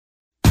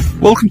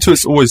Welcome to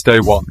It's Always Day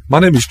One. My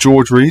name is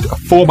George Reed, a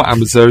former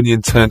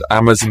Amazonian turned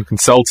Amazon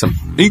consultant.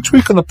 Each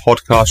week on the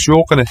podcast,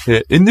 you're going to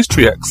hear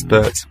industry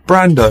experts,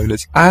 brand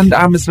owners, and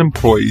Amazon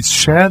employees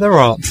share their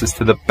answers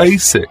to the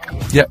basic,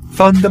 yet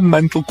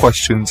fundamental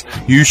questions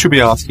you should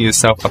be asking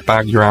yourself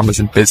about your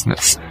Amazon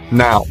business.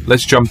 Now,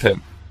 let's jump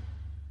in.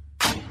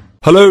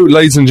 Hello,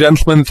 ladies and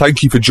gentlemen.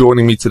 Thank you for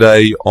joining me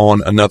today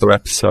on another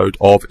episode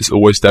of It's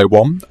Always Day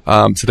One.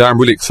 Today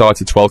I'm really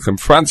excited to welcome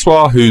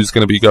Francois, who's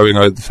going to be going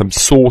over some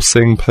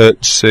sourcing,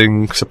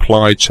 purchasing,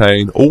 supply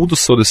chain, all the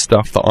sort of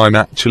stuff that I'm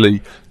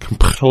actually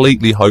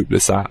completely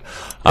hopeless at.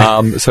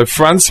 So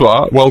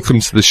Francois,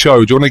 welcome to the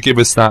show. Do you want to give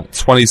us that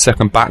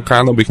 20-second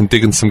background that we can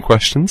dig in some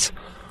questions?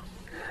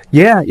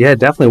 Yeah,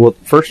 definitely. Well,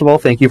 first of all,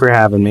 thank you for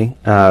having me.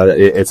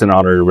 It's an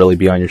honor to really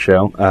be on your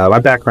show. My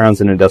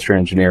background's in industrial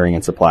engineering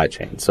and supply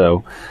chain.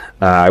 So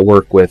I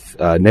work with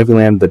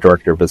Neviland, the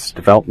director of business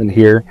development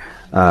here.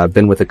 I've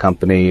been with the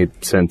company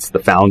since the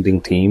founding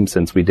team,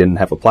 since we didn't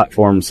have a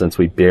platform, since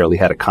we barely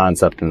had a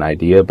concept and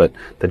idea. But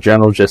the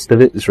general gist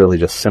of it is really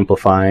just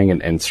simplifying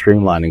and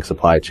streamlining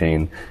supply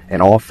chain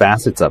and all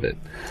facets of it.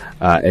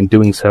 And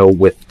doing so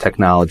with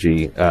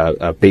technology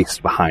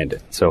based behind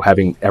it. So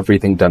having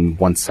everything done in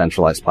one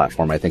centralized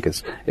platform, I think,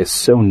 is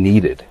so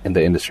needed in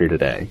the industry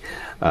today.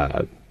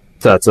 So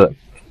that's a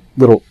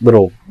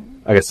little,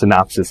 I guess,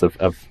 synopsis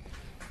of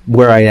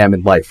where I am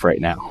in life right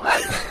now.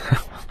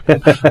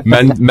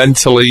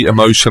 Mentally,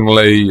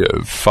 emotionally,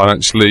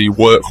 financially,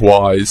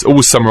 work-wise,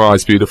 all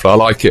summarised beautifully. I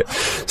like it.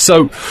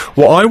 So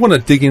what I want to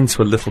dig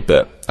into a little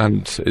bit,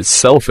 and it's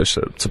selfish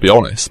to be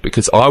honest,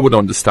 because I would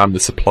understand the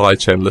supply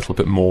chain a little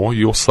bit more.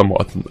 You're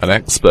somewhat an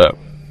expert.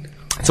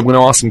 So I'm going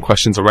to ask some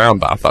questions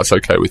around that, if that's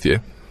okay with you.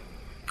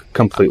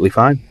 Completely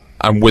fine.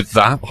 And with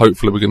that,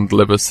 hopefully we can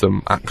deliver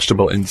some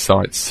actionable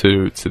insights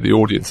to the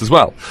audience as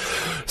well.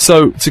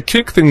 So to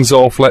kick things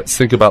off, let's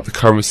think about the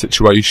current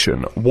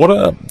situation. What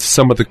are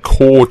some of the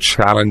core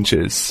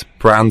challenges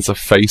brands are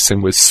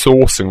facing with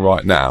sourcing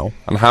right now,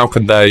 and how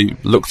can they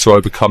look to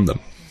overcome them?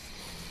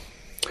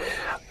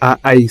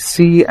 I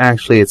see,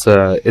 actually, it's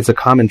a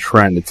common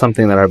trend. It's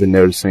something that I've been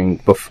noticing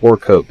before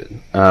COVID,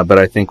 but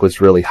I think was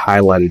really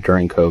highlighted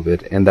during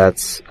COVID, and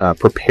that's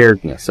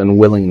preparedness and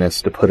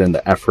willingness to put in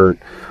the effort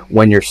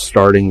when you're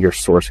starting your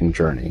sourcing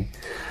journey.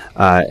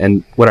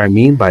 And what I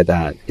mean by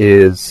that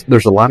is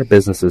there's a lot of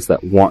businesses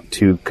that want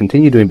to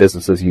continue doing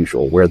business as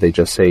usual, where they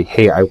just say,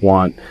 hey, I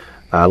want,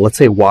 let's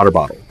say, a water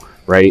bottle,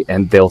 right?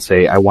 And they'll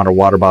say, I want a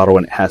water bottle,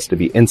 and it has to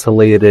be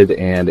insulated,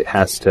 and it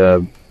has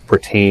to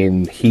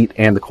retain heat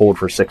and the cold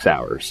for 6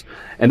 hours.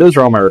 And those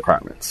are all my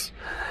requirements.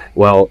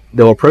 Well,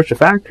 they'll approach a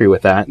factory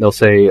with that, and they'll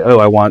say, oh,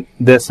 I want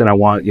this, and I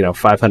want,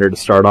 500 to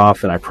start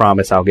off, and I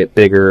promise I'll get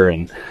bigger,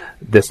 and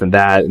this and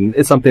that. And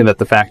it's something that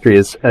the factory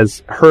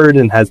has heard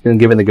and has been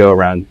given the go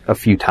around a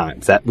few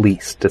times, at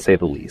least, to say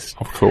the least.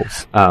 Of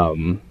course.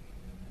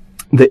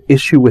 The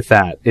issue with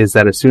that is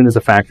that as soon as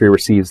a factory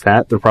receives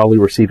that, they're probably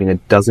receiving a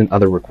dozen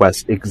other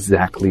requests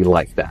exactly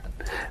like that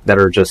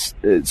are just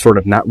sort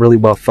of not really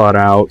well thought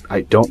out.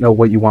 I don't know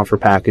what you want for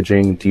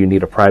packaging. Do you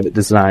need a private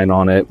design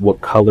on it? What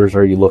colors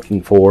are you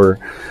looking for?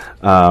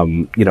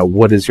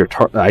 What is your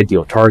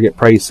ideal target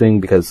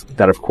pricing? Because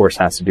that, of course,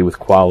 has to do with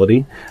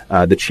quality.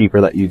 The cheaper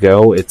that you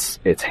go, it's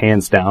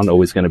hands down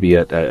always going to be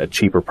a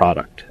cheaper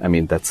product. I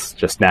mean, that's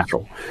just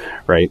natural,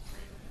 right?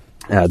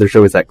 There's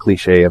always that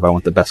cliche of I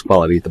want the best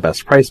quality at the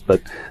best price,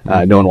 but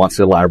no one wants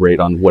to elaborate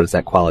on what does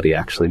that quality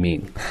actually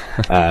mean.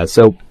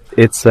 So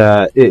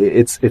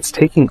it's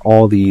taking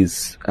all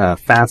these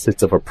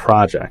facets of a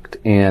project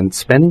and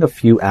spending a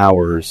few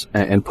hours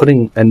and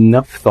putting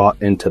enough thought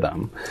into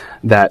them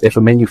that if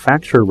a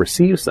manufacturer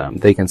receives them,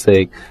 they can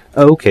say,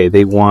 okay,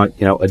 they want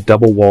a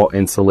double wall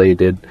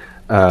insulated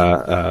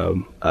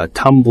a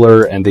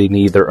tumbler, and they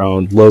need their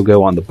own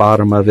logo on the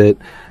bottom of it.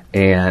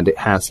 And it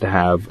has to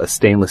have a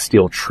stainless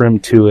steel trim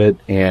to it,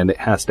 and it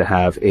has to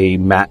have a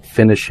matte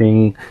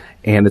finishing,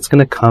 and it's going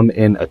to come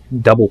in a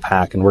double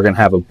pack, and we're going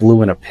to have a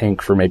blue and a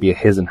pink for maybe a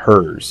his and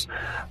hers.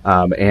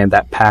 And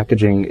that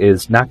packaging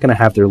is not going to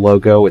have their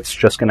logo. It's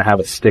just going to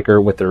have a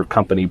sticker with their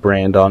company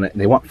brand on it.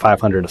 And they want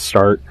 $500 to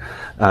start.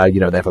 They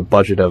have a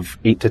budget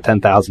of $8,000 to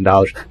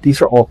 $10,000.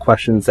 These are all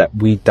questions that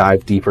we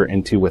dive deeper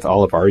into with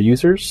all of our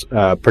users,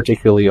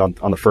 particularly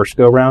on the first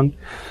go round.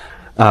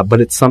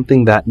 But it's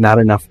something that not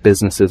enough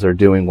businesses are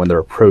doing when they're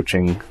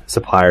approaching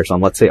suppliers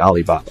on, let's say,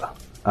 Alibaba.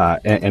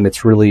 And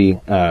it's really,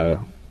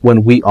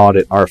 when we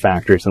audit our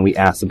factories and we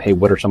ask them, hey,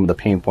 what are some of the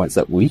pain points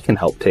that we can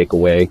help take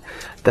away?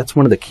 That's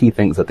one of the key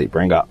things that they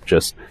bring up.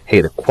 Just,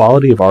 hey, the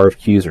quality of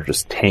RFQs are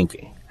just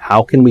tanking.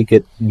 How can we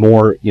get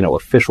more,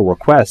 official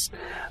requests?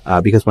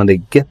 Because when they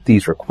get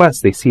these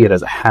requests, they see it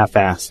as a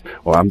half-assed,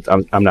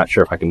 I'm not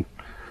sure if I can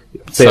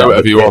say so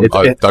whatever you want,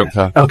 I don't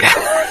care. Okay.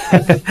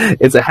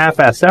 It's a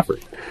half-assed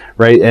effort,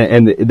 right?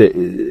 And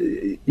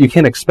you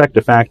can't expect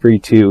a factory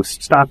to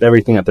stop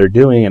everything that they're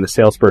doing and a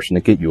salesperson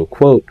to get you a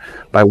quote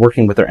by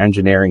working with their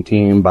engineering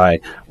team, by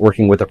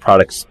working with a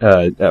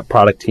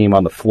product team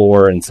on the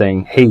floor and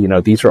saying, hey,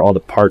 these are all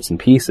the parts and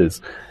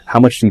pieces. How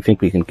much do you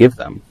think we can give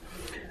them?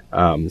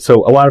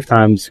 So a lot of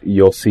times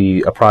you'll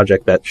see a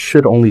project that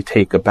should only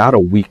take about a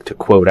week to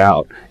quote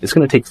out. It's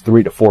going to take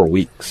 3 to 4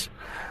 weeks.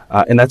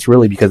 And that's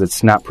really because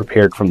it's not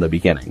prepared from the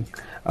beginning.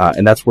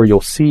 And that's where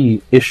you'll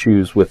see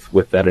issues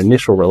with that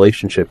initial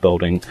relationship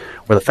building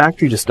where the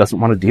factory just doesn't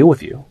want to deal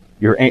with you.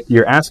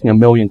 You're asking a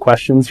million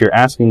questions. You're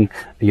asking,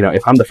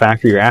 if I'm the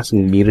factory, you're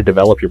asking me to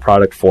develop your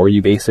product for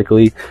you,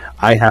 basically.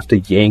 I have to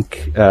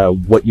yank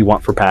what you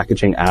want for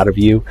packaging out of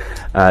you.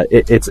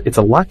 It's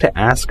a lot to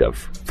ask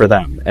of for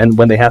them. And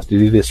when they have to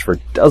do this for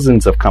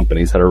dozens of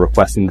companies that are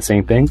requesting the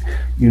same thing,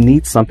 you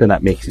need something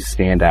that makes you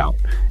stand out.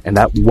 And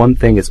that one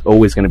thing is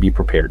always going to be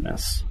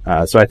preparedness.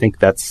 So I think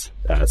that's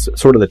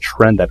sort of the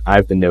trend that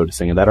I've been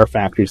noticing and that our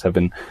factories have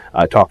been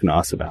talking to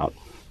us about.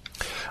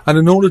 And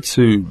in order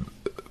to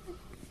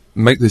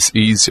make this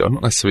easier,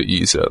 not necessarily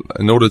easier,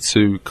 in order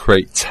to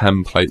create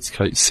templates,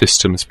 create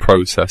systems,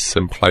 processes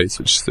in place,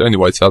 which is the only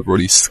way to have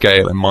really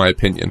scale, in my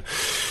opinion,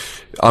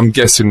 I'm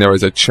guessing there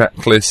is a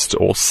checklist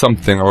or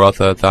something or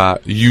other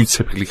that you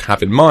typically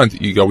have in mind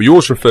that you go, well, you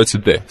always refer to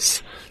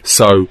this.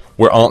 So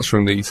we're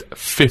answering these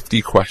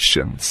 50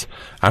 questions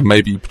and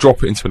maybe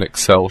drop it into an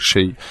Excel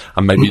sheet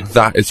and maybe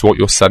that is what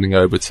you're sending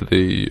over to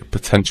the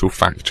potential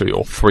factory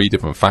or 3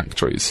 different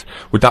factories.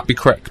 Would that be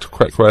correct?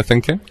 Correct way of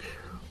thinking?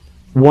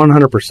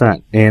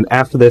 100%. And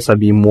after this, I'd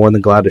be more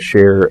than glad to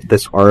share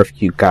this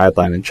RFQ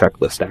guideline and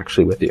checklist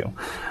actually with you.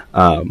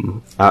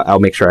 I'll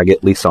make sure I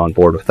get Lisa on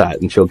board with that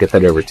and she'll get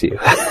that over to you.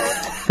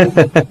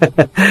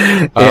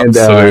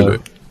 Absolutely.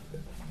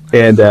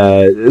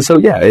 So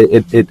yeah,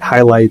 it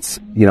highlights,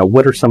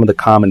 what are some of the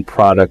common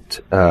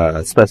product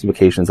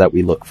specifications that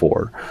we look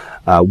for?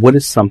 What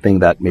is something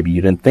that maybe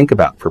you didn't think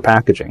about for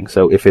packaging?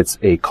 So if it's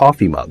a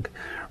coffee mug,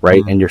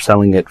 right, and you're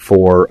selling it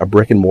for a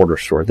brick and mortar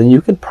store, then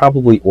you could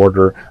probably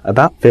order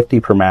about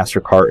 50 per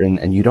master carton,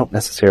 and you don't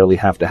necessarily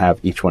have to have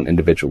each one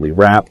individually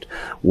wrapped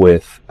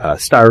with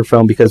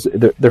styrofoam because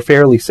they're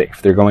fairly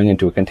safe. They're going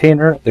into a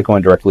container, they're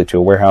going directly to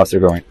a warehouse, they're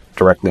going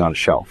directly on a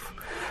shelf.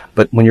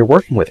 But when you're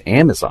working with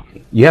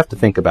Amazon, you have to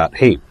think about,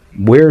 hey,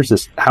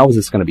 how is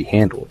this going to be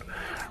handled,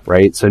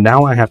 right? So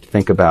now I have to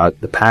think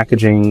about the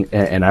packaging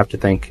and I have to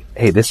think,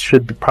 hey, this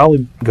should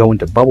probably go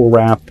into bubble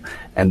wrap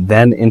and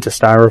then into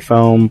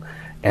styrofoam.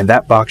 And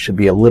that box should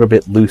be a little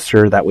bit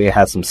looser. That way it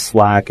has some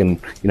slack. And,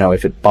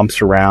 if it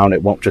bumps around,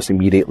 it won't just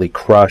immediately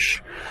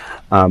crush.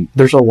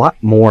 There's a lot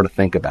more to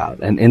think about.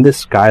 And in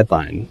this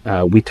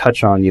guideline, we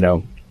touch on,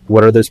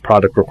 what are those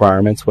product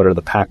requirements? What are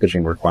the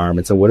packaging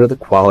requirements? And what are the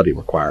quality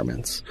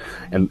requirements?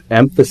 And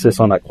emphasis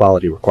on that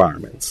quality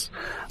requirements.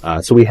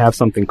 So we have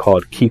something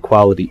called key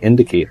quality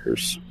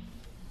indicators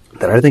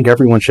that I think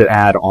everyone should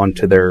add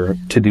onto their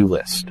to-do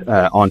list,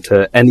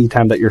 onto any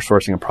time that you're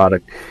sourcing a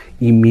product.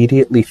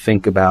 Immediately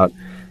think about,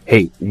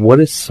 hey, what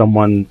is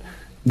someone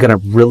going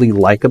to really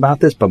like about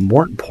this? But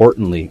more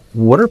importantly,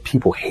 what are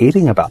people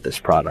hating about this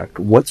product?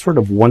 What sort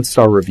of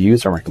 1-star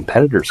reviews are my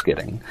competitors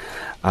getting?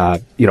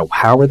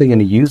 How are they going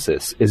to use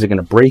this? Is it going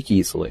to break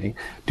easily?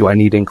 Do I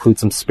need to include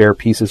some spare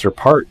pieces or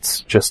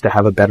parts just to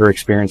have a better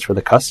experience for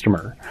the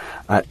customer?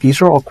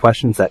 These are all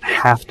questions that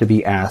have to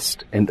be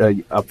asked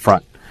up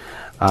front.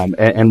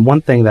 And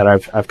one thing that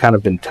I've kind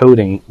of been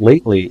toting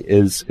lately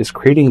is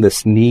creating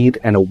this need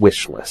and a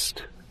wish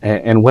list.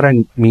 And what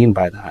I mean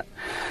by that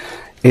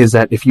is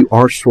that if you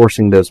are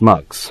sourcing those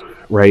mugs,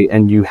 right,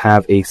 and you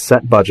have a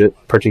set budget,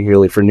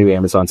 particularly for new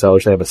Amazon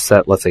sellers, they have a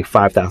set, let's say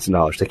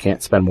 $5,000. They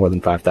can't spend more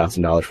than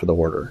 $5,000 for the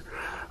order.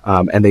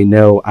 And they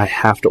know I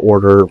have to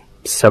order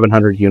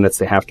 700 units.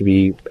 They have to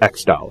be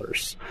X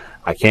dollars.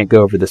 I can't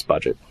go over this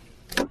budget.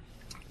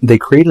 They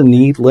create a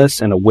need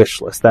list and a wish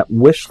list. That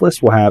wish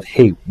list will have,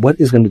 hey, what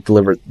is going to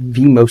deliver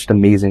the most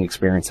amazing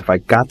experience? If I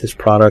got this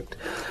product,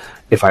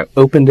 if I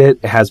opened it,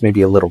 it has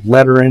maybe a little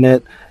letter in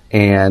it,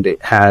 and it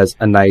has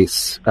a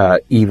nice,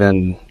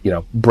 even,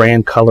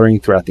 brand coloring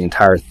throughout the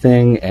entire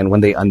thing. And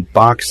when they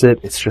unbox it,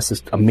 it's just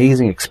this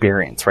amazing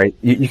experience, right?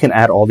 You can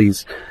add all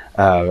these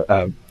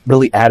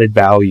really added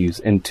values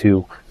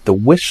into the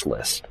wish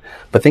list.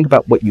 But think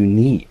about what you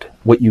need.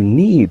 What you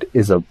need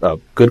is a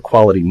good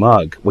quality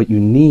mug. What you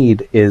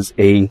need is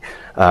a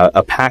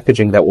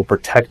packaging that will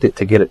protect it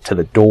to get it to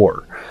the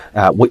door.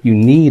 What you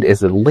need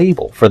is a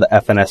label for the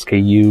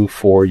FNSKU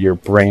for your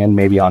brand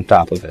maybe on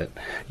top of it.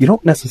 You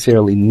don't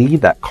necessarily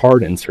need that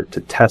card insert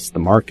to test the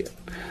market.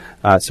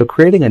 So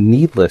creating a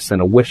need list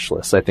and a wish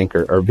list, I think,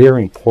 are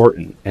very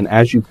important. And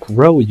as you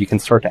grow, you can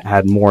start to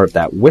add more of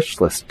that wish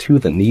list to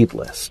the need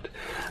list.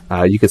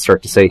 You could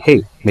start to say,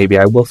 hey, maybe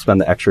I will spend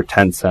the extra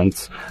 10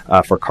 cents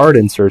for card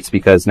inserts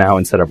because now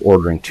instead of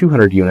ordering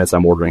 200 units,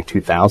 I'm ordering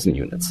 2,000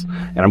 units.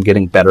 And I'm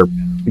getting better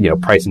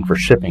pricing for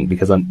shipping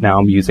because now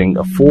I'm using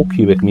a full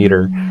cubic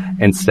meter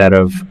instead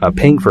of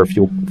paying for a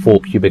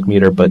full cubic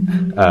meter, but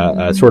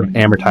sort of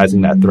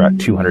amortizing that throughout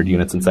 200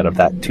 units instead of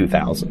that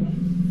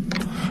 2,000.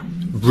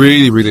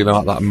 Really, really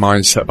like that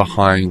mindset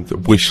behind the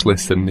wish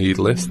list and need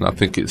list. And I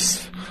think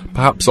it's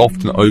perhaps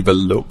often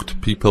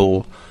overlooked.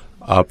 People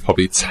are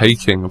probably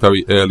taking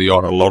very early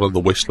on a lot of the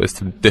wish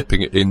list and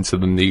dipping it into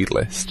the need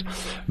list.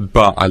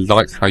 But I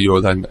like how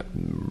you're then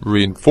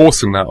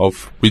reinforcing that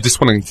of, we're just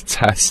wanting to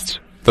test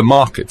the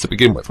market to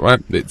begin with, right?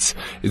 It's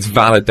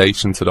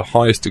validation to the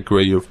highest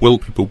degree of, will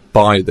people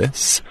buy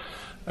this?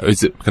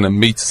 Is it going to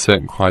meet a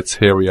certain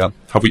criteria?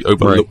 Have we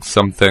overlooked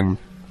something?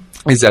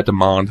 Is there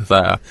demand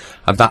there?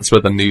 And that's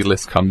where the need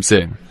list comes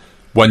in.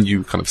 When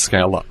you kind of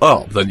scale that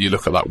up, then you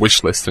look at that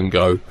wish list and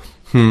go,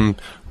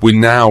 we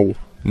now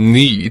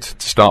need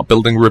to start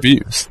building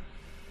reviews,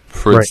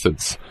 for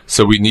instance.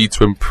 So we need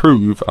to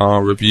improve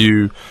our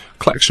review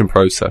collection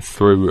process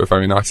through a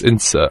very nice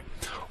insert.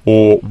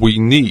 Or we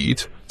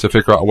need to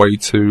figure out a way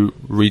to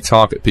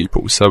retarget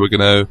people. So we're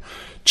going to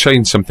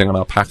change something on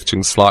our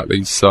packaging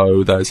slightly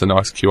so there's a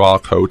nice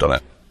QR code on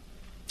it.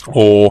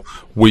 Or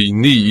we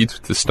need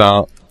to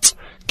start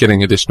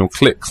getting additional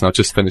clicks. And I've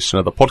just finished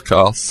another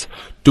podcast.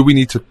 Do we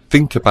need to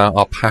think about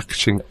our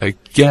packaging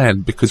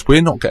again? Because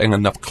we're not getting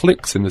enough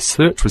clicks in the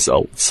search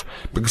results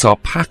because our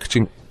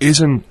packaging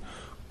isn't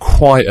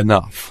quite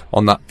enough.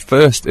 On that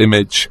first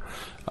image,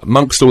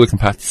 amongst all the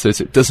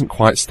competitors, it doesn't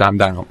quite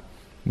stand out.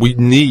 We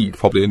need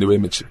probably a new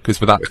image because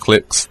without the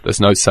clicks,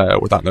 there's no sale.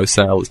 Without no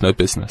sale, there's no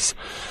business.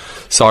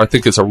 So I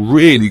think it's a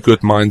really good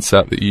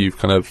mindset that you've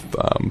kind of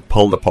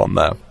pulled upon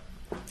there.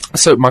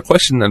 So my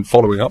question then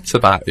following up to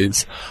that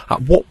is,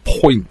 at what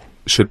point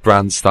should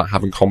brands start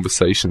having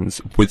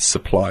conversations with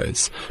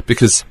suppliers?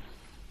 Because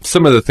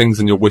some of the things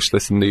in your wish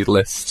list and need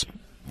list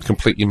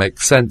completely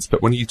make sense,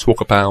 but when you talk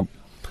about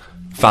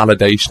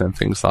validation and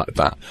things like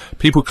that,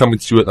 people coming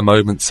to you at the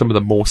moment, some of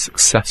the more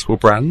successful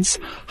brands,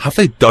 have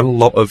they done a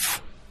lot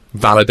of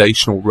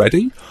validation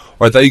already?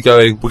 Or are they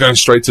going, we're going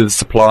straight to the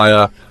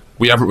supplier,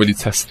 we haven't really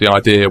tested the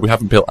idea, we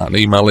haven't built out an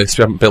email list,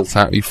 we haven't built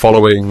out any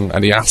following,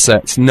 any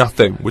assets,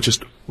 nothing, we're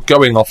just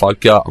going off our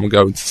gut and we're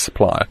going to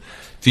supplier?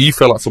 Do you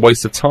feel that's a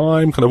waste of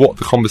time? Kind of what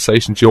the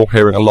conversations you're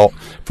hearing a lot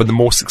from the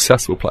more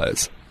successful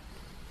players?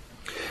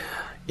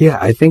 Yeah,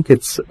 I think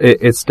it's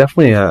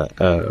definitely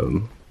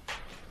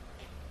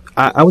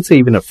I would say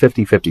even a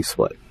 50-50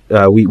 split.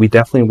 We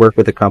definitely work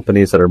with the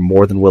companies that are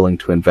more than willing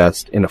to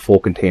invest in a full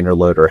container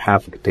load or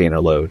half a container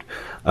load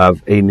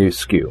of a new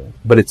SKU.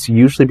 But it's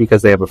usually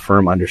because they have a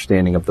firm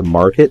understanding of the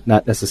market,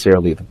 not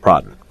necessarily the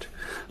product.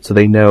 So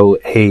they know,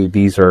 hey,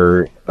 these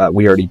are,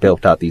 we already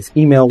built out these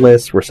email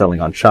lists. We're selling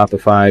on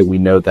Shopify. We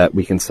know that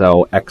we can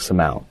sell X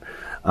amount.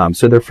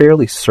 So they're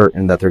fairly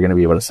certain that they're going to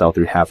be able to sell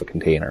through half a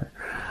container.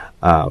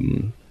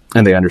 And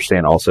they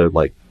understand also,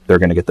 like, they're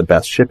going to get the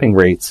best shipping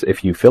rates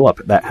if you fill up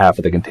that half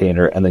of the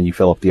container and then you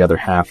fill up the other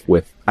half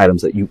with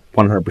items that you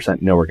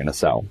 100% know are going to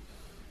sell.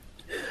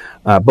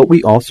 But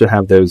we also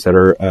have those that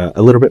are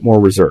a little bit more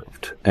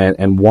reserved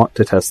and want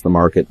to test the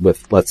market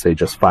with, let's say,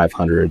 just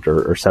 500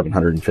 or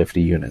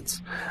 750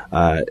 units.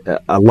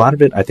 A lot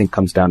of it, I think,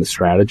 comes down to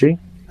strategy.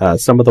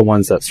 Some of the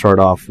ones that start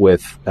off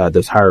with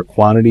those higher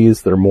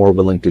quantities, they're more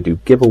willing to do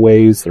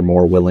giveaways. They're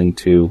more willing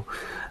to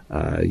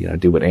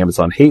do what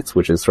Amazon hates,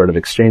 which is sort of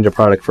exchange a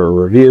product for a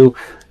review.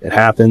 It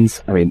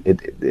happens. I mean,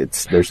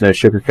 it's there's no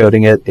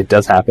sugarcoating it. It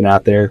does happen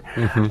out there.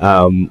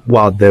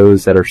 While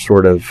those that are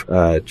sort of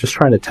just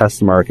trying to test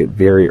the market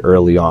very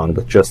early on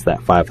with just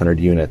that 500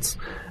 units,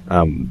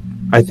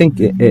 I think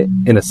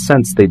in a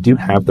sense they do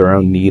have their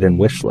own need and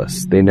wish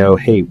list. They know,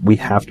 hey, we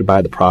have to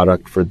buy the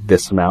product for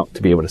this amount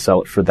to be able to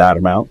sell it for that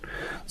amount.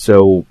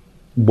 So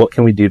what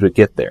can we do to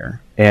get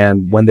there?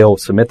 And when they'll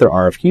submit their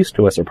RFQs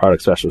to us, our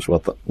product specialists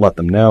will let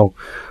them know,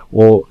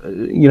 well,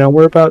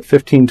 we're about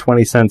 15,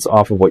 20 cents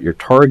off of what your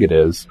target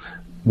is.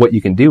 What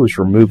you can do is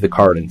remove the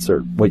card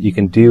insert. What you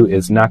can do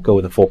is not go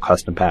with a full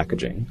custom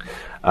packaging.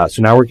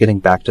 So now we're getting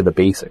back to the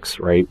basics,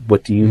 right?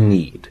 What do you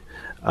need?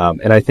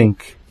 And I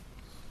think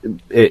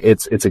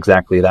it's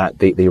exactly that.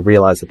 They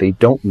realize that they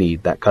don't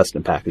need that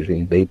custom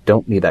packaging. They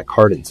don't need that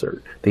card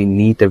insert. They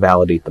need to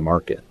validate the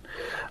market.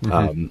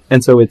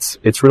 And so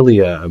it's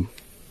really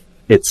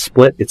it's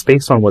split. It's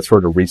based on what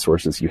sort of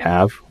resources you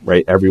have,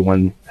 right?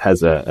 Everyone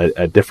has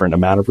a different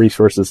amount of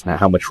resources and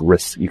how much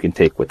risk you can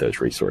take with those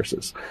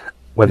resources,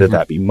 whether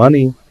that be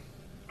money,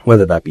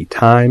 whether that be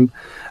time.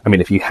 I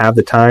mean, if you have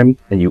the time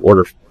and you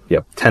order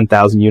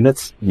 10,000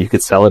 units, you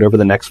could sell it over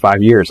the next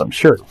 5 years, I'm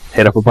sure.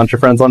 Hit up a bunch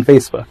of friends on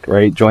Facebook,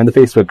 right? Join the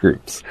Facebook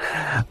groups.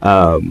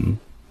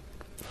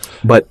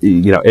 But,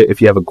 if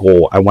you have a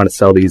goal, I want to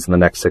sell these in the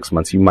next 6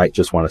 months, you might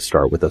just want to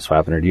start with those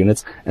 500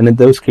 units. And in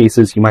those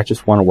cases, you might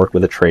just want to work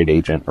with a trade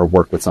agent or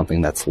work with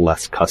something that's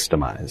less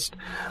customized.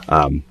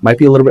 Might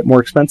be a little bit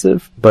more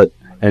expensive, but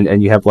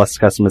and you have less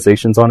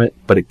customizations on it,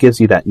 but it gives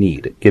you that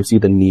need. It gives you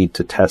the need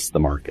to test the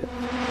market.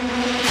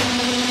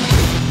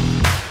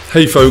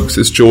 Hey folks,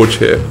 it's George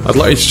here. I'd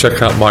like you to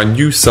check out my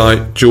new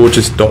site,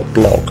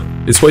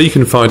 georges.blog. It's where you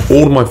can find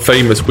all of my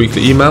famous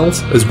weekly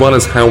emails, as well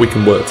as how we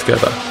can work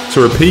together.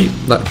 To repeat,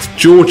 that's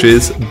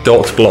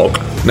georges.blog.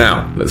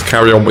 Now, let's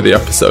carry on with the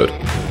episode.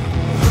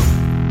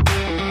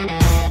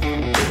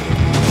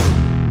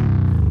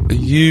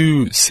 Are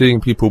you seeing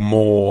people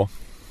more,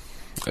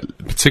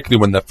 particularly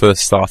when they're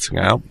first starting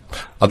out,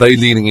 are they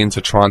leaning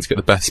into trying to get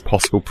the best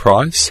possible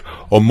price,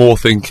 or more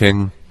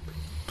thinking,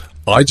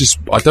 I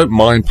don't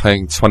mind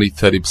paying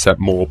 20-30%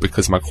 more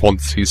because my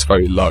quantity is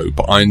very low,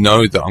 but I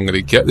know that I'm going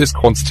to get this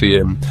quantity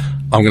in,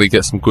 I'm going to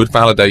get some good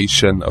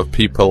validation of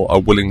people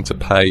are willing to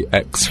pay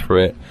X for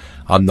it.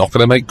 I'm not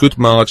going to make good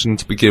margin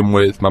to begin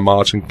with, my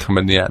margin can come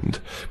in the end.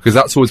 Because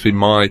that's always been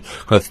my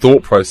kind of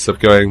thought process of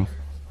going,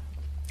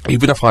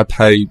 even if I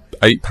pay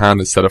 £8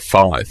 instead of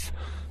 £5,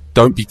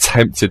 don't be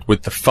tempted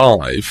with the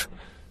 £5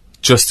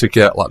 just to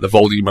get like the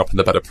volume up and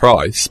the better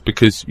price,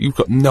 because you've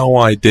got no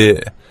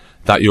idea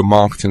that your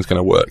marketing's going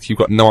to work. You've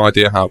got no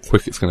idea how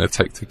quick it's going to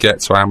take to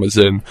get to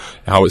Amazon,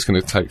 how it's going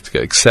to take to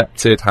get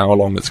accepted, how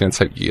long it's going to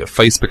take your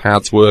Facebook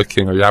ads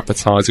working or your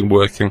advertising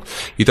working.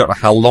 You don't know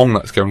how long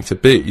that's going to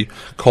be.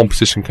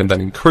 Competition can then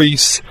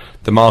increase,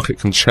 the market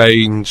can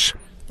change,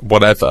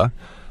 whatever,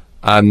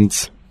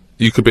 and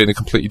you could be in a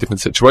completely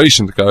different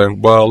situation to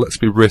going, well, let's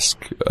be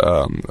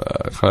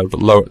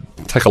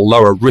take a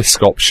lower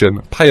risk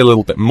option, pay a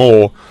little bit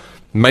more,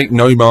 make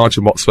no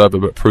margin whatsoever,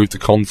 but prove the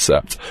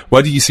concept.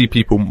 Where do you see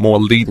people more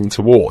leaning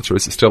towards, or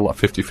is it still like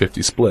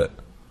 50-50 split?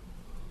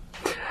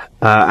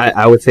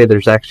 I would say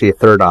there's actually a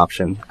third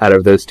option out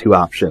of those two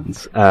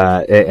options.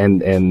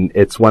 And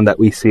it's one that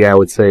we see, I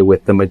would say,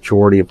 with the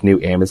majority of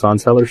new Amazon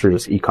sellers or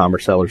just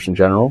e-commerce sellers in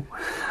general.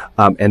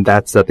 And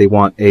that's that they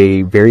want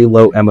a very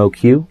low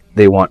MOQ.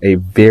 They want a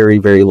very,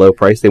 very low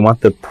price. They want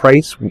the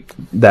price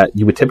that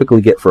you would typically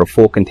get for a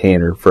full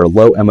container for a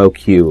low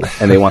MOQ,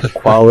 and they want the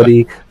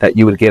quality that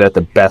you would get at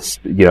the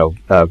best,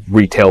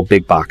 retail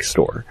big box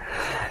store.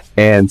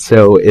 And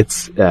so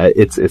it's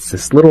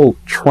this little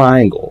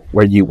triangle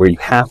where you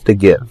have to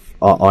give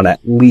on at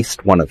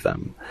least one of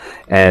them.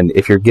 And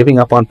if you're giving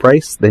up on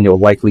price, then you'll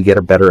likely get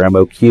a better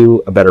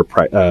MOQ, a better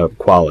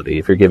quality.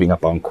 If you're giving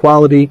up on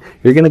quality,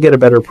 you're going to get a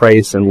better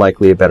price and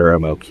likely a better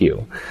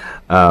MOQ.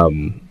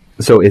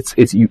 So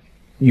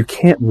you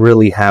can't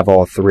really have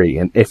all three.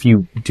 And if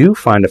you do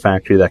find a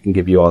factory that can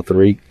give you all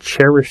three,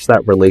 cherish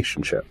that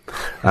relationship.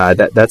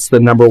 That's the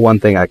number one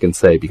thing I can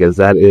say, because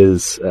that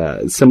is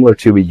similar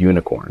to a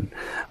unicorn.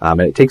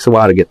 And it takes a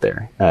while to get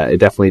there. It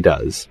definitely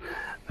does.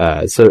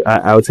 So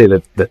I would say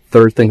that the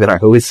third thing that I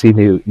always see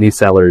new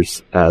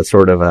sellers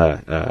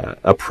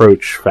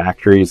approach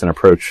factories and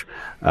approach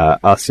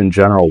us in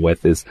general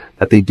with is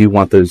that they do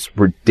want those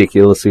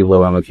ridiculously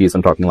low MOQs.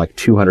 I'm talking like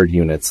 200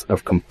 units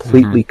of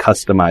completely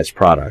customized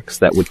products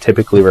that would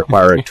typically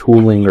require a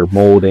tooling or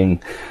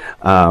molding,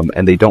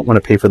 and they don't want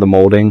to pay for the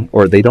molding,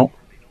 or they don't.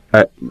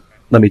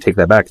 Let me take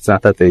that back. It's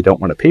not that they don't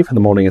want to pay for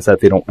the molding, it's that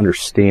they don't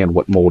understand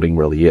what molding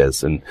really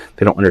is, and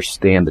they don't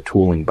understand the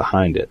tooling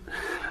behind it.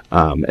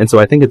 And so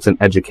I think it's an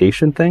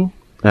education thing,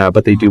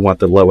 but they do want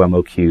the low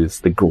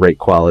MOQs, the great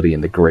quality,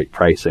 and the great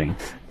pricing.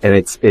 And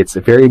it's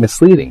very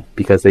misleading,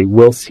 because they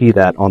will see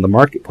that on the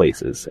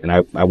marketplaces. And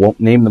I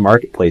won't name the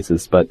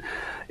marketplaces, but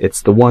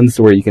it's the ones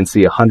where you can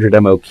see 100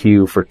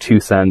 MOQ for 2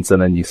 cents,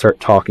 and then you start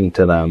talking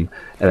to them,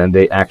 and then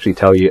they actually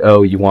tell you,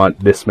 oh, you want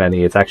this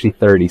many, it's actually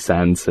 30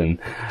 cents, and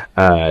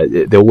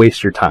they'll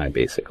waste your time,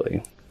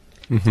 basically.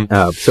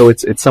 So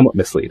it's somewhat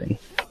misleading.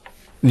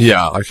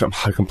 Yeah, I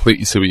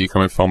completely see where you're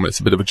coming from. It's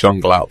a bit of a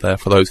jungle out there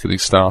for those getting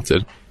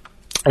started.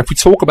 If we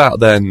talk about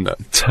then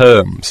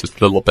terms a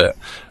little bit,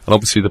 and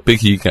obviously the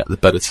bigger you get, the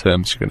better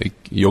terms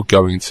you're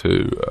going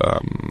to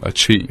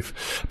achieve.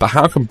 But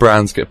how can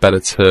brands get better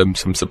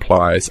terms from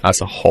suppliers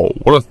as a whole?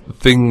 What are the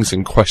things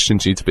and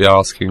questions you need to be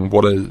asking?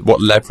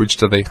 What leverage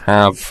do they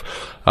have?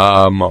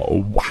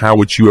 How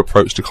would you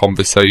approach the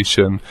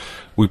conversation?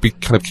 We'd be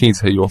kind of keen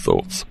to hear your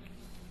thoughts.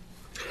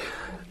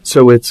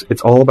 So it's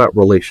all about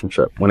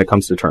relationship when it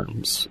comes to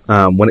terms.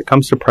 When it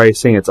comes to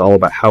pricing, it's all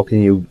about how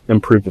can you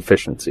improve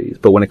efficiencies.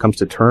 But when it comes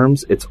to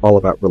terms, it's all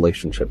about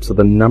relationship. So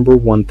the number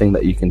one thing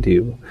that you can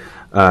do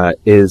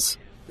is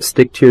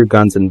stick to your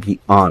guns and be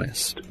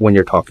honest when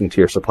you're talking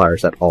to your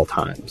suppliers at all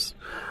times,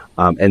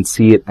 and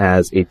see it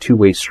as a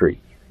two-way street.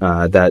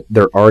 That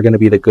there are going to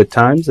be the good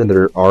times and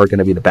there are going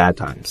to be the bad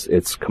times.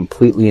 It's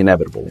completely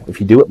inevitable.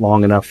 If you do it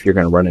long enough, you're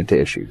going to run into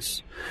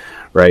issues.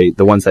 Right,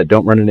 the ones that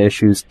don't run into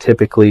issues,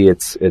 typically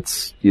it's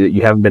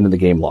you haven't been in the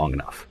game long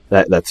enough.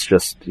 That's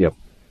just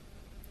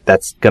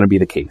that's going to be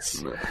the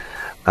case.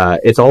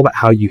 It's all about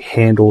how you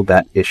handle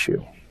that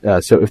issue.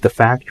 So if the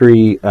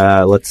factory,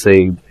 let's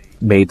say,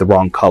 made the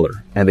wrong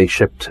color and they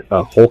shipped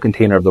a whole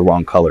container of the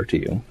wrong color to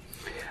you,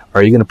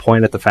 are you going to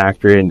point at the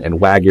factory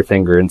and wag your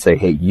finger and say,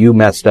 "Hey, you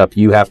messed up.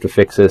 You have to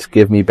fix this.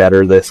 Give me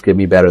better this. Give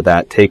me better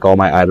that. Take all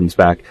my items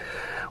back"?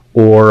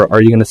 Or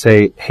are you going to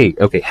say, hey,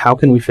 okay, how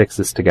can we fix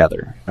this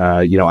together?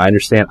 I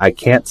understand I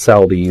can't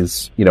sell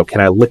these. Can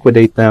I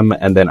liquidate them,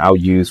 and then I'll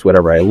use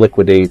whatever I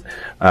liquidate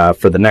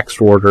for the next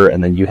order,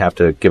 and then you have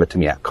to give it to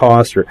me at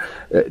cost? Or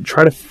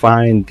try to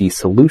find the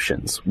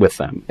solutions with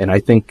them. And I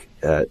think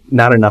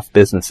not enough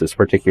businesses,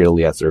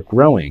 particularly as they're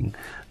growing,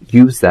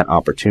 use that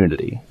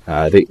opportunity.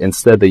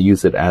 They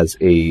use it as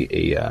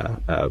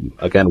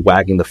again,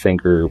 wagging the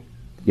finger,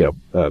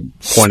 pointing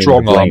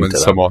strong arm in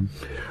someone.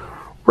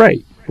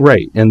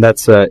 Right. And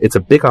that's it's a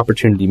big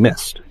opportunity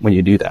missed when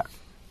you do that.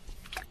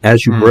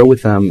 As you grow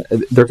with them,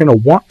 they're going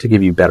to want to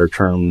give you better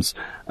terms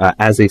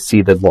as they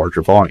see the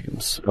larger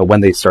volumes.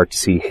 When they start to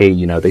see, hey,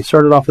 they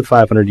started off with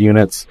 500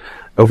 units.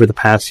 Over the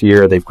past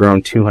year, they've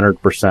grown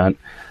 200%.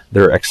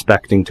 They're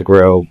expecting to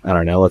grow, I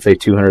don't know, let's say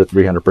 200 to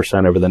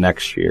 300% over the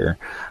next year.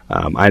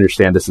 I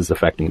understand this is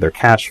affecting their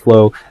cash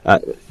flow.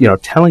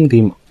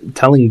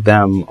 Telling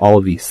them all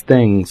of these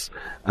things,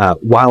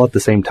 while at the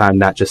same time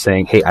not just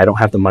saying, hey, I don't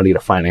have the money to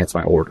finance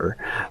my order.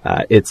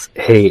 It's,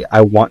 hey, I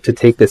want to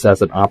take this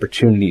as an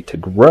opportunity to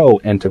grow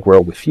and to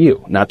grow with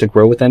you, not to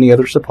grow with any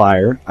other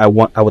supplier. I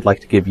would like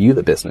to give you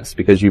the business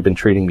because you've been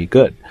treating me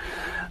good.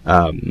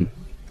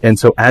 And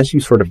so as you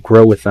sort of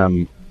grow with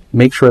them,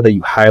 make sure that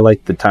you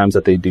highlight the times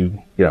that they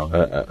do,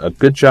 a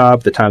good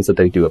job, the times that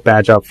they do a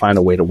bad job, find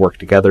a way to work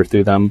together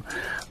through them.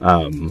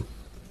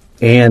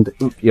 And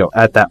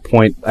at that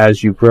point,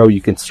 as you grow,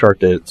 you can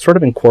start to sort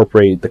of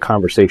incorporate the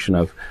conversation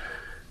of,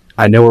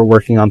 I know we're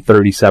working on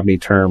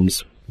 30/70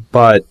 terms,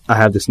 but I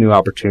have this new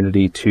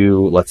opportunity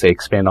to, let's say,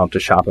 expand onto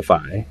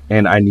Shopify,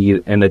 and I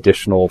need an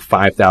additional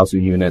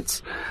 5,000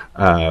 units,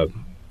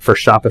 for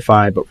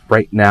Shopify. But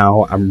right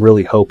now I'm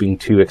really hoping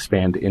to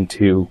expand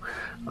into,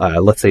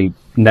 let's say,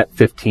 net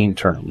 15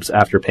 terms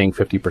after paying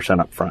 50%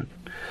 up front.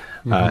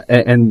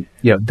 And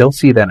they'll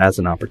see that as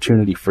an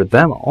opportunity for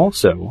them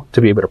also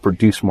to be able to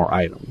produce more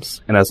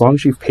items. And as long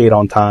as you've paid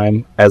on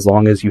time, as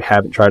long as you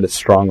haven't tried to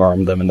strong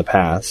arm them in the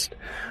past,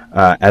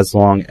 as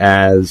long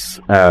as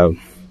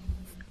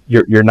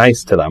you're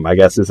nice to them, I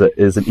guess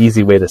is an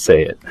easy way to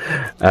say it.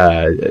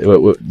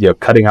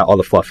 Cutting out all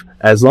the fluff.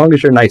 As long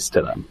as you're nice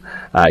to them,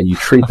 you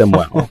treat them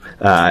well.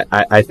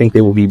 I think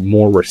they will be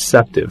more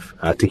receptive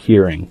to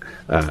hearing.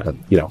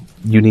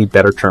 You need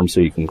better terms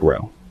so you can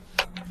grow.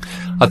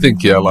 I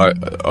think,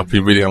 I've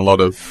been reading a lot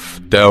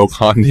of Dale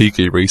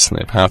Carnegie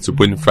recently of how to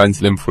win friends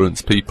and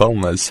influence people,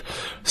 and there's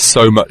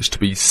so much to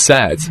be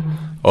said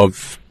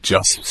of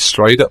just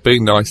straight up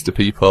being nice to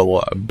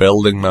people,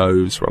 building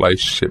those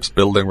relationships,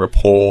 building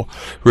rapport,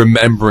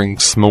 remembering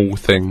small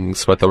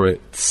things, whether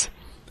it's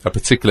a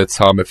particular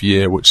time of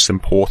year which is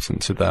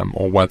important to them,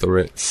 or whether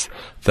it's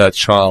their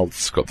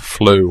child's got the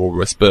flu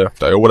or it's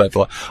birthday or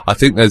whatever. I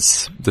think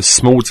there's the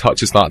small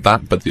touches like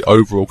that, but the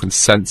overall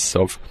consensus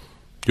of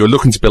you're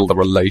looking to build a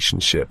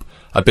relationship,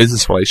 a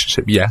business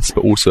relationship, yes,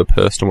 but also a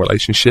personal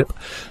relationship.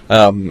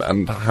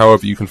 And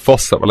however you can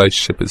foster that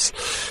relationship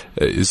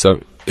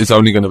is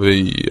only going to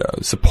be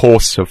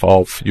supportive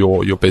of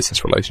your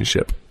business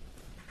relationship.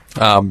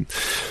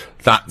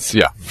 That's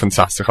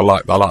fantastic. I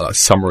like that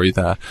summary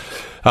there.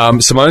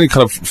 So my only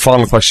kind of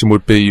final question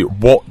would be,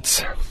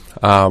 what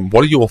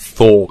are your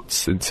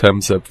thoughts in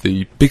terms of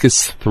the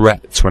biggest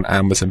threat to an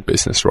Amazon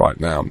business right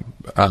now?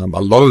 A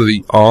lot of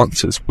the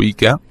answers we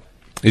get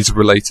is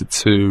related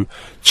to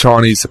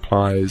Chinese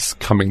suppliers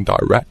coming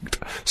direct.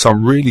 So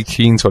I'm really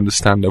keen to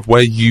understand of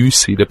where you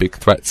see the big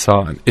threats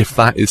are, and if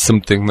that is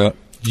something that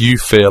you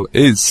feel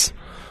is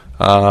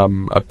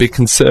a big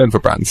concern for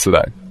brands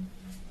today.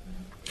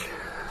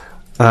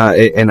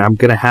 And I'm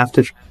going to have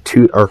to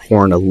toot our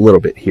horn a little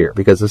bit here,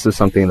 because this is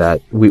something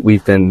that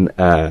we've been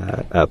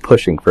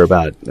pushing for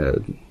about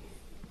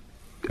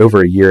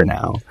over a year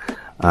now,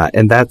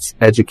 and that's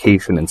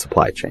education and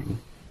supply chain.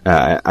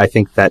 I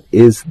think that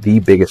is the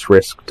biggest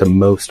risk to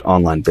most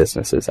online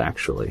businesses,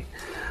 actually.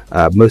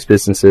 Most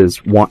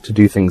businesses want to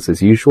do things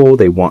as usual.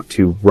 They want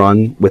to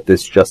run with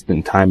this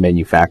just-in-time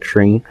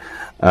manufacturing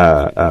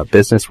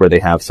business where they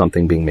have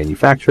something being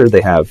manufactured.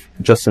 They have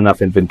just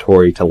enough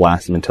inventory to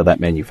last them until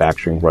that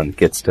manufacturing run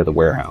gets to the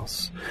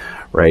warehouse,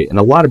 right? And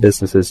a lot of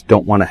businesses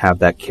don't want to have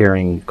that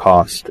carrying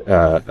cost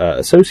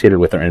associated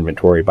with their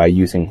inventory by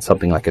using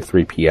something like a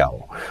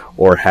 3PL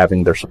or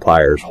having their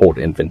suppliers hold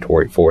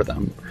inventory for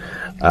them.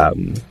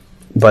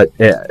 But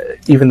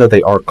even though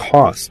they are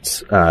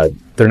costs,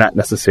 they're not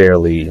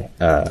necessarily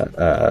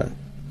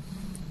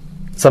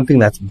something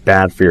that's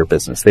bad for your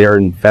business. They are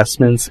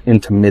investments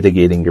into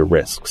mitigating your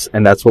risks,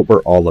 and that's what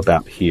we're all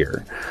about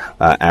here,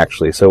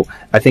 actually. So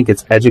I think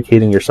it's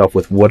educating yourself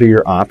with what are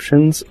your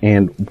options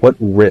and what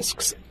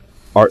risks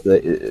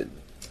is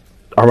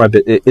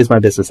my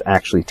business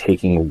actually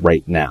taking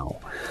right now.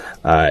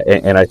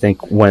 And I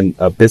think when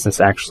a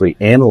business actually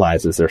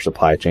analyzes their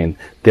supply chain,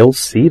 they'll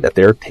see that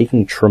they're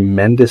taking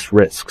tremendous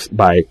risks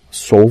by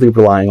solely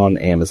relying on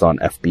Amazon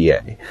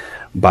FBA,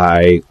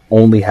 by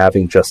only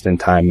having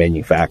just-in-time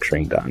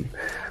manufacturing done,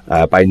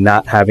 by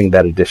not having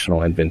that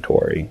additional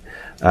inventory,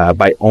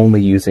 by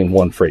only using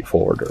one freight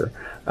forwarder,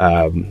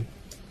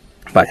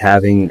 by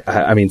having,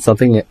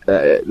 something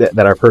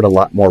that I've heard a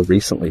lot more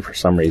recently for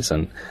some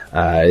reason,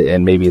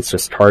 and maybe it's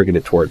just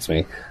targeted towards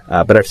me,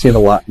 but I've seen a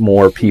lot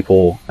more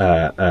people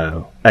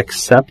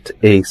accept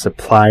a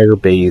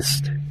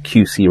supplier-based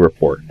QC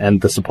report,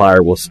 and the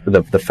supplier will,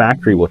 the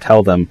factory will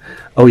tell them,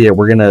 oh yeah,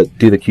 we're going to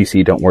do the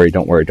QC, don't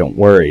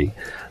worry.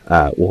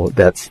 Well,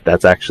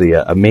 that's actually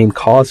a main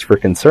cause for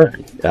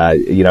concern.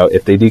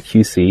 If they do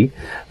QC,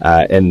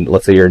 and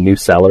let's say you're a new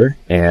seller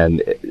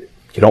and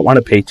you don't want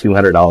to pay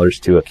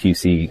 $200 to a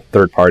QC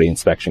third-party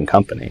inspection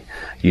company.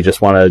 You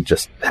just want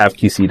to have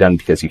QC done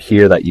because you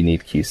hear that you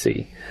need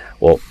QC.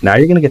 Well, now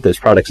you're going to get those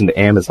products into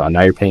Amazon.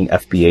 Now you're paying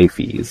FBA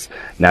fees.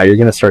 Now you're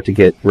going to start to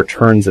get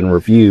returns and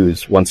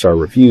reviews, 1-star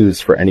reviews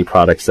for any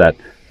products that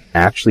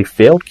actually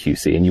failed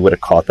QC, and you would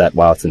have caught that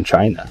while it's in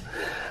China.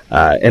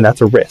 And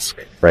that's a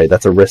risk, right?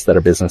 That's a risk that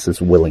a business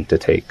is willing to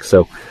take.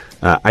 So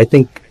I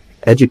think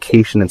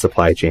education in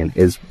supply chain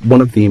is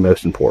one of the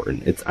most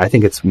important. I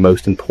think it's more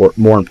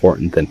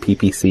important than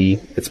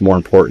PPC. It's more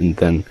important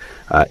than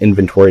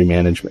inventory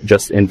management,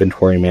 just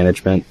inventory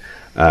management,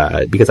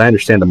 because I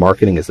understand the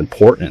marketing is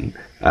important,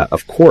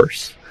 of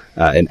course,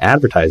 and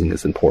advertising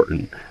is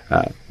important.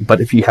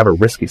 But if you have a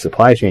risky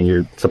supply chain,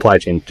 your supply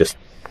chain just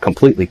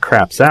completely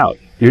craps out.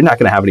 You're not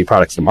going to have any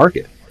products to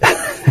market.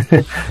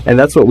 And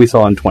that's what we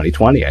saw in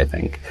 2020, I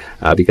think,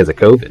 because of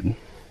COVID.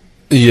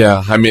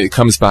 Yeah, I mean, it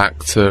comes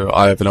back to,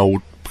 I have an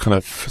old kind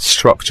of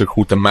structure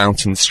called the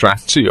mountain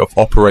strategy of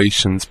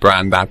operations,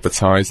 brand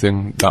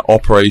advertising. That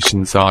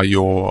operations are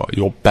your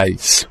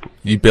base.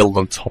 You build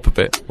on top of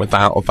it.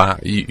 Without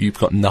that, you've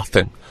got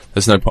nothing.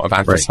 There's no point of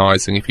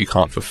advertising if you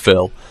can't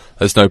fulfill.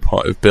 There's no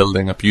point of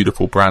building a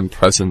beautiful brand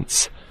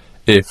presence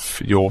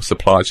if your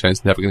supply chain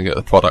is never going to get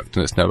the product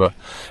and it's never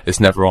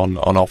on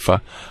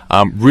offer.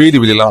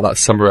 Really like that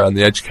summary, and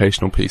the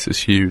educational piece is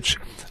huge.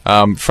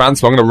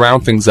 Francois, I'm going to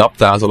round things up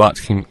there, as I like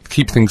to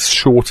keep things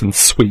short and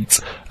sweet.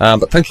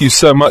 But thank you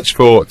so much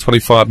for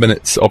 25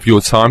 minutes of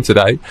your time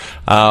today,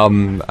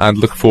 and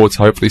look forward to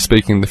hopefully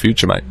speaking in the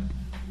future, mate.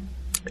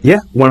 Yeah,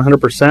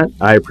 100%.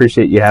 I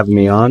appreciate you having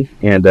me on,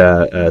 and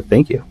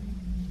thank you.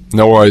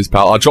 No worries,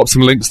 pal. I'll drop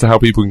some links to how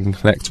people can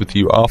connect with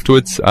you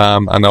afterwards,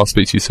 and I'll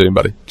speak to you soon,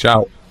 buddy.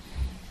 Ciao.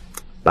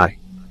 Bye.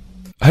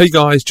 Hey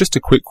guys, just a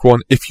quick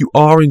one. If you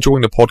are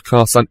enjoying the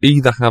podcast and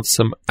either have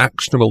some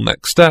actionable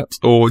next steps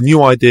or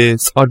new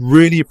ideas, I'd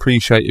really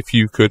appreciate if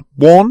you could,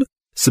 1,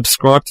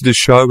 subscribe to the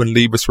show and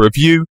leave us a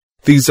review.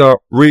 These are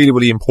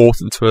really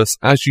important to us,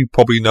 as you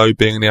probably know,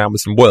 being in the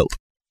Amazon world.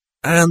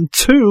 And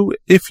 2,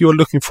 if you're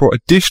looking for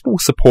additional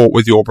support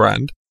with your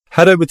brand,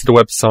 head over to the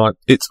website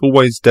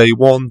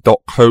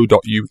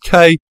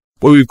it'salwaysday1.co.uk,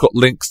 where we've got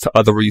links to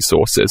other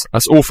resources.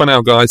 That's all for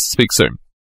now, guys. Speak soon.